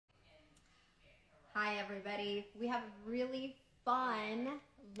Hi everybody. We have a really fun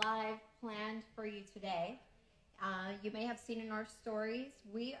live planned for you today. You may have seen in our stories,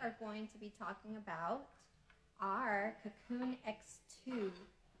 we are going to be talking about our CocoonX2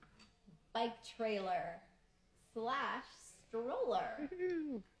 bike trailer slash stroller.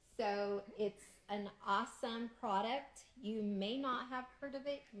 So it's an awesome product. You may not have heard of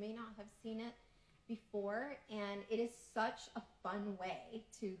it, you may not have seen it before, and it is such a fun way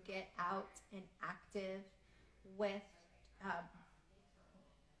to get out and active with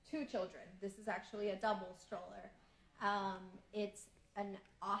two children. This is actually a double stroller. It's an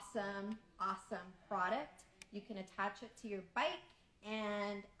awesome product. You can attach it to your bike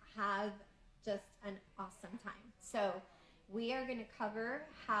and have just an awesome time. So we are going to cover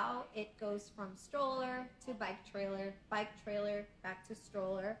how it goes from stroller to bike trailer back to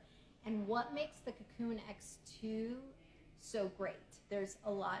stroller, and what makes the CocoonX2 so great. There's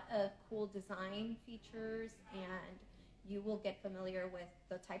a lot of cool design features, and you will get familiar with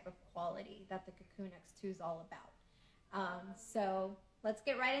the type of quality that the CocoonX2 is all about. So let's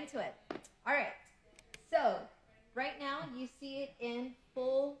get right into it. All right, so right now you see it in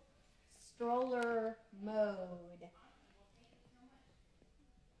full stroller mode.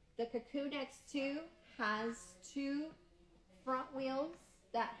 The CocoonX2 has two front wheels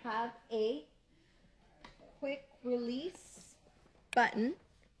that have a quick release button.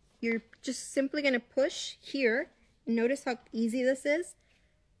 You're just simply going to push here. Notice how easy this is.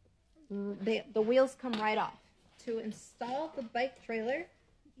 The wheels come right off. To install the bike trailer,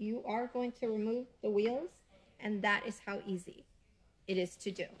 you are going to remove the wheels, and that is how easy it is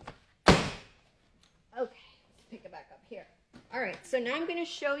to do. Okay, let's pick it back up here. All right, so now I'm going to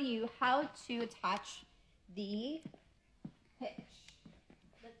show you how to attach the hitch.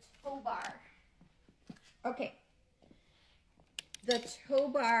 Tow bar. Okay, the tow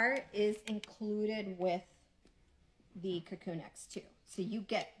bar is included with the CocoonX2, so you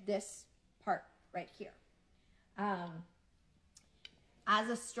get this part right here. As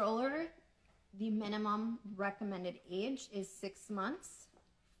a stroller, the minimum recommended age is 6 months.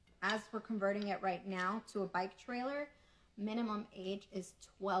 As we're converting it right now to a bike trailer, minimum age is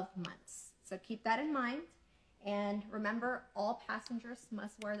 12 months. So keep that in mind. And remember, all passengers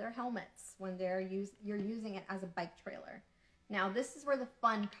must wear their helmets when you're using it as a bike trailer. Now, this is where the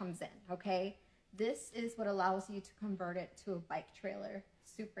fun comes in, okay? This is what allows you to convert it to a bike trailer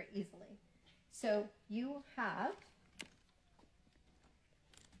super easily. So you have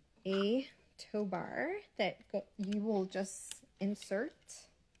a tow bar that you will just insert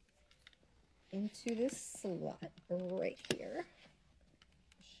into this slot right here.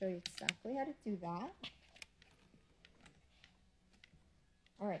 I'll show you exactly how to do that.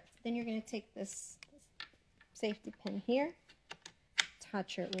 All right, then you're going to take this safety pin here,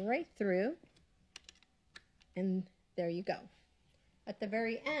 attach it right through, and there you go. At the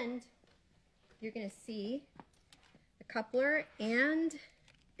very end, you're going to see the coupler and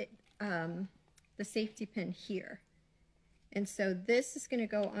the safety pin here. And so this is going to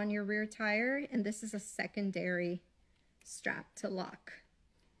go on your rear tire, and this is a secondary strap to lock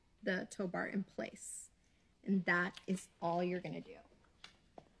the tow bar in place. And that is all you're going to do.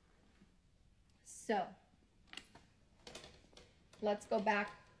 So let's go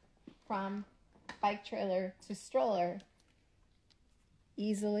back from bike trailer to stroller.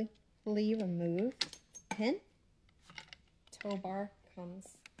 Easily remove pin. Tow bar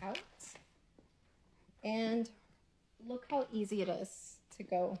comes out. And look how easy it is to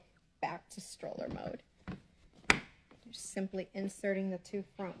go back to stroller mode. You're simply inserting the two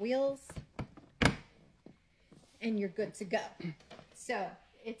front wheels, and you're good to go. So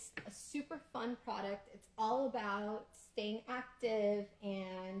it's a super fun product. It's all about staying active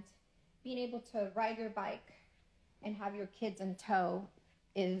and being able to ride your bike and have your kids in tow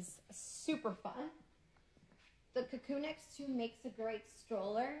is super fun. The CocoonX2 makes a great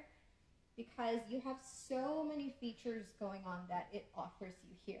stroller because you have so many features going on that it offers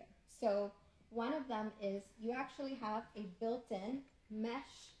you here. So one of them is you actually have a built-in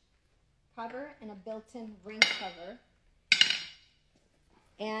mesh cover and a built-in ring cover.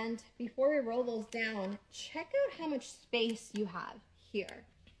 And before we roll those down, check out how much space you have here.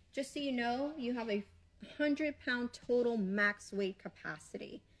 Just so you know, you have a 100-pound total max weight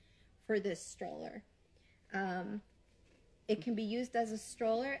capacity for this stroller. It can be used as a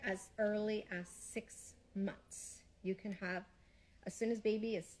stroller as early as 6 months. You can have, as soon as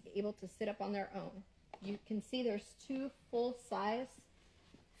baby is able to sit up on their own. You can see there's two full-size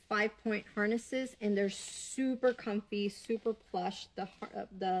 5-point harnesses, and they're super comfy, super plush.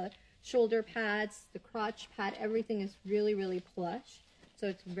 The shoulder pads, the crotch pad, everything is really plush, so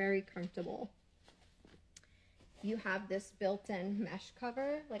it's very comfortable. you have this built-in mesh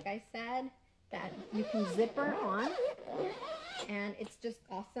cover, like I said, that you can zipper on, and it's just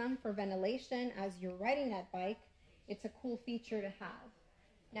awesome for ventilation as you're riding that bike. It's a cool feature to have.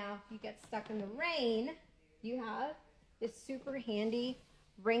 Now, if you get stuck in the rain, you have this super handy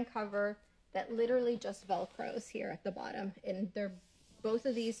rain cover that literally just Velcros here at the bottom, and both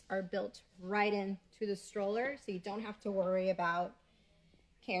of these are built right into the stroller, so you don't have to worry about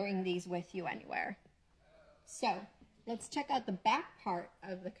carrying these with you anywhere. So let's check out the back part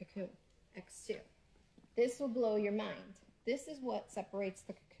of the CocoonX2. This will blow your mind. This is what separates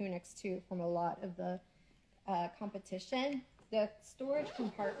the CocoonX2 from a lot of the competition. The storage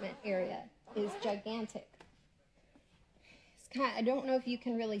compartment area is gigantic. I don't know if you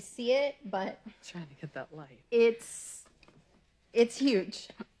can really see it, but I'm trying to get that light. It's huge.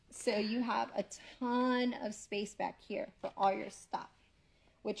 So you have a ton of space back here for all your stuff,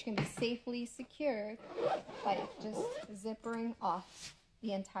 which can be safely secured by just zippering off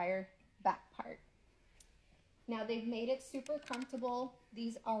the entire back part. Now they've made it super comfortable.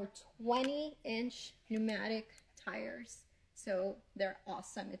 These are 20-inch pneumatic tires, so they're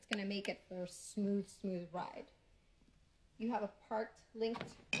awesome. It's gonna make it for a smooth ride. You have a parked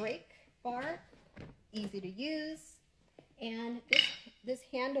linked brake bar, easy to use, and this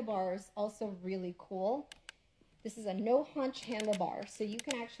handlebar is also really cool. This is a no hunch handlebar, so you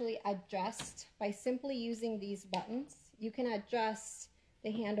can actually adjust by simply using these buttons. You can adjust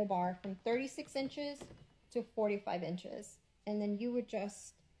the handlebar from 36 inches to 45 inches, and then you would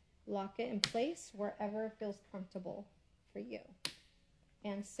just lock it in place wherever feels comfortable for you.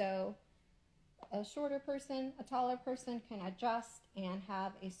 And so a shorter person, a taller person can adjust and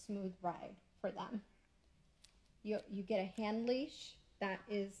have a smooth ride for them. You get a hand leash that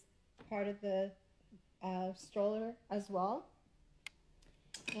is part of the stroller as well,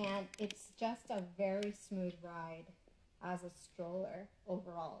 and it's just a very smooth ride as a stroller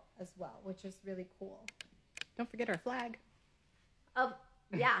overall as well, which is really cool. Don't forget our flag.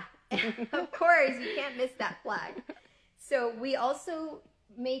 Yeah, of course, you can't miss that flag. So we also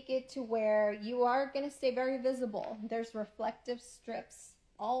make it to where you are going to stay very visible. There's reflective strips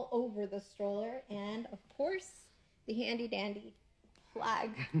all over the stroller, and of course the handy dandy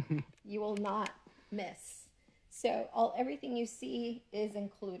flag you will not miss. So everything you see is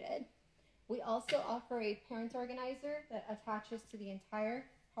included. We also offer a parent organizer that attaches to the entire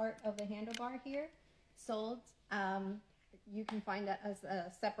part of the handlebar here. Sold, you can find that as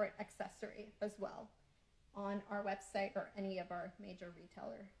a separate accessory as well on our website or any of our major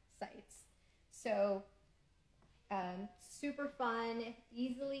retailer sites. So super fun,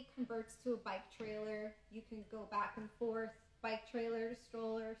 easily converts to a bike trailer. You can go back and forth, bike trailer to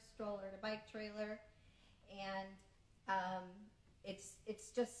stroller, stroller to bike trailer, and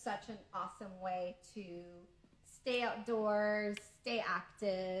it's just such an awesome way to stay outdoors, stay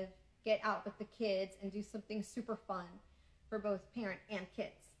active, get out with the kids, and do something super fun for both parent and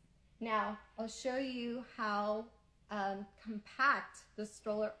kids. Now, I'll show you how compact the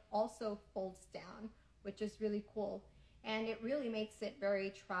stroller also folds down, which is really cool. And it really makes it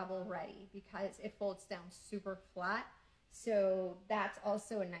very travel ready because it folds down super flat. So that's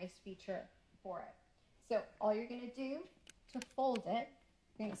also a nice feature for it. So all you're gonna do to fold it,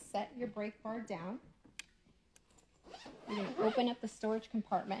 you're gonna set your brake bar down. You're gonna open up the storage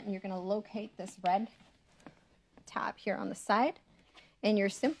compartment and you're gonna locate this red tab here on the side. And you're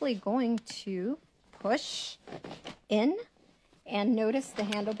simply going to push in, and notice the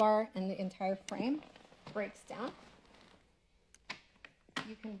handlebar and the entire frame breaks down.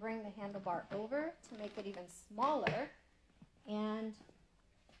 You can bring the handlebar over to make it even smaller, and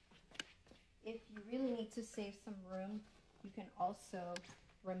if you really need to save some room, you can also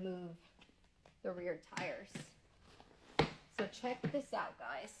remove the rear tires. So check this out,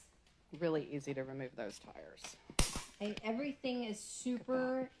 guys. Really easy to remove those tires. And everything is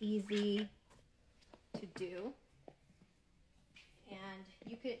super easy to do. And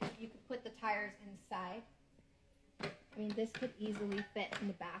you could put the tires inside. I mean, this could easily fit in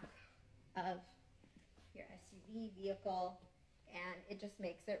the back of your SUV vehicle, and it just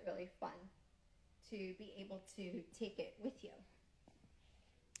makes it really fun to be able to take it with you.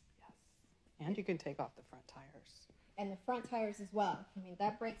 Yes. And you can take off the front tires. And the front tires as well. I mean,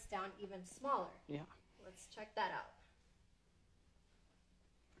 that breaks down even smaller. Yeah. Let's check that out.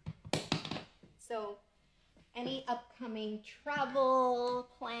 So any upcoming travel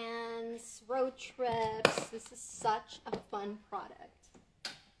plans, road trips, this is such a fun product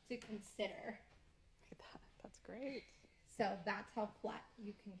to consider. Look at that. That's great. So that's how flat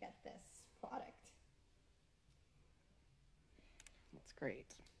you can get this product. That's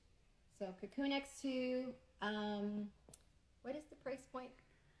great. So CocoonX2, what is the price point?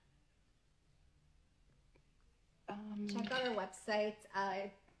 Check out our website.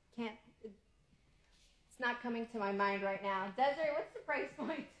 It's not coming to my mind right now. Desiree, what's the price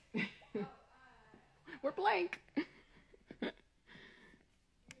point? We're blank.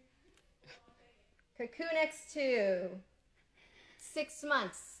 CocoonX2, 6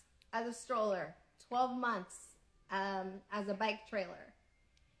 months as a stroller, 12 months as a bike trailer.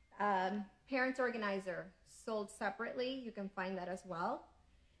 Parent organizer, sold separately. You can find that as well.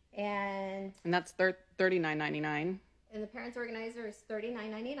 And that's $39.99. And the parent organizer is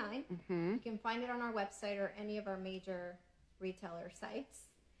 $39.99. Mm-hmm. You can find it on our website or any of our major retailer sites.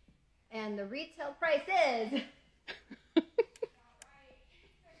 And the retail price is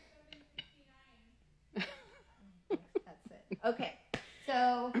that's it. Okay,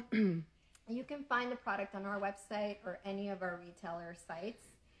 so you can find the product on our website or any of our retailer sites.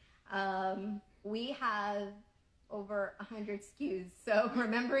 We have over 100 SKUs, so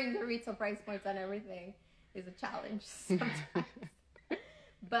remembering the retail price points on everything is a challenge sometimes.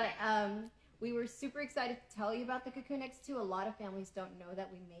 But we were super excited to tell you about the CocoonX2. A lot of families don't know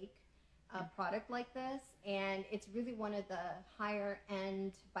that we make a product like this, and it's really one of the higher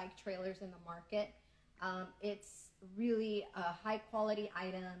end bike trailers in the market. It's really a high quality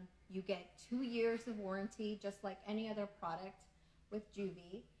item. You get 2 years of warranty, just like any other product with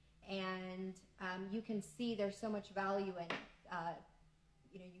Joovy. And you can see there's so much value in it.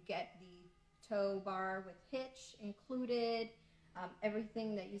 You get the tow bar with hitch included.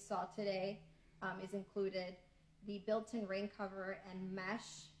 Everything that you saw today is included. The built-in rain cover and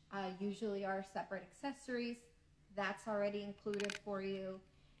mesh usually are separate accessories. That's already included for you.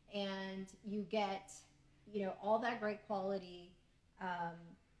 And you get, all that great quality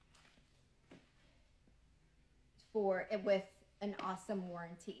with an awesome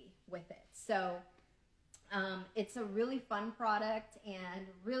warranty with it. So it's a really fun product, and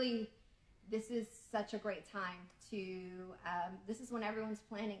really this is such a great time to, this is when everyone's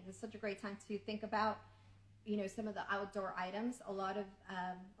planning. This is such a great time to think about, some of the outdoor items. A lot of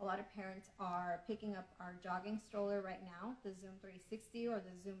parents are picking up our jogging stroller right now, the Zoom 360 or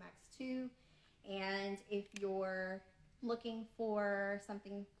the Zoom X2. And if you're looking for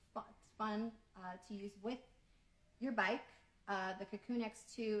something fun to use with your bike, the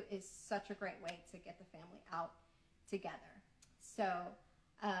CocoonX2 is such a great way to get the family out together. So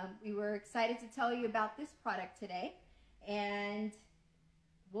we were excited to tell you about this product today, and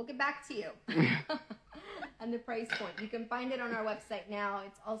we'll get back to you on the price point. You can find it on our website now.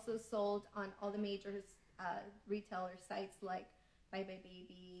 It's also sold on all the major retailer sites like Bye Bye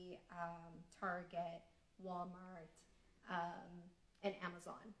Baby, Target, Walmart, and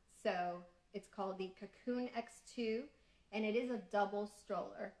Amazon. So it's called the CocoonX2. And it is a double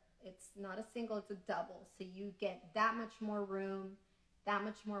stroller. It's not a single, it's a double. So you get that much more room, that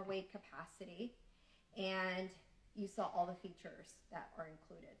much more weight capacity. And you saw all the features that are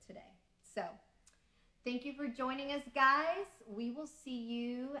included today. So thank you for joining us, guys. We will see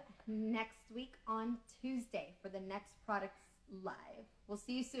you next week on Tuesday for the next Products Live. We'll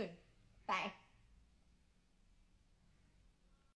see you soon. Bye.